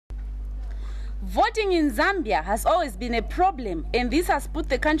Voting in Zambia has always been a problem, and this has put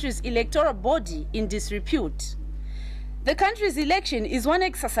the country's electoral body in disrepute. The country's election is one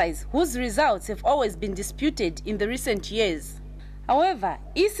exercise whose results have always been disputed in the recent years. However,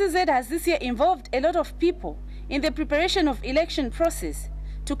 ECZ has this year involved a lot of people in the preparation of election process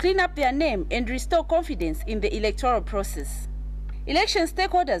to clean up their name and restore confidence in the electoral process. Election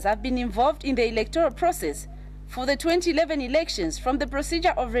stakeholders have been involved in the electoral process for the 2011 elections, from the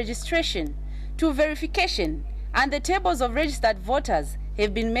procedure of registration to verification, and the tables of registered voters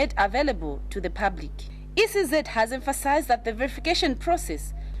have been made available to the public. ECZ has emphasized that the verification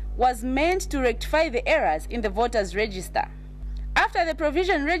process was meant to rectify the errors in the voters' register. After the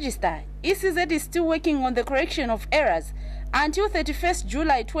provision register, ECZ is still working on the correction of errors until 31st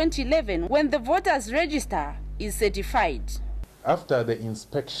July 2011, when the voters' register is certified. After the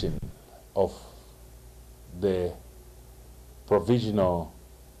inspection of the provisional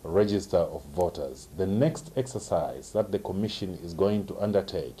register of voters, the next exercise that the Commission is going to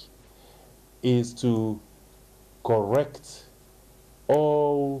undertake is to correct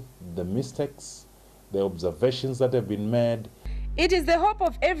all the mistakes, the observations that have been made. It is the hope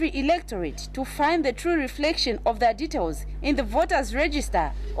of every electorate to find the true reflection of their details in the voters'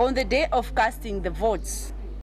 register on the day of casting the votes.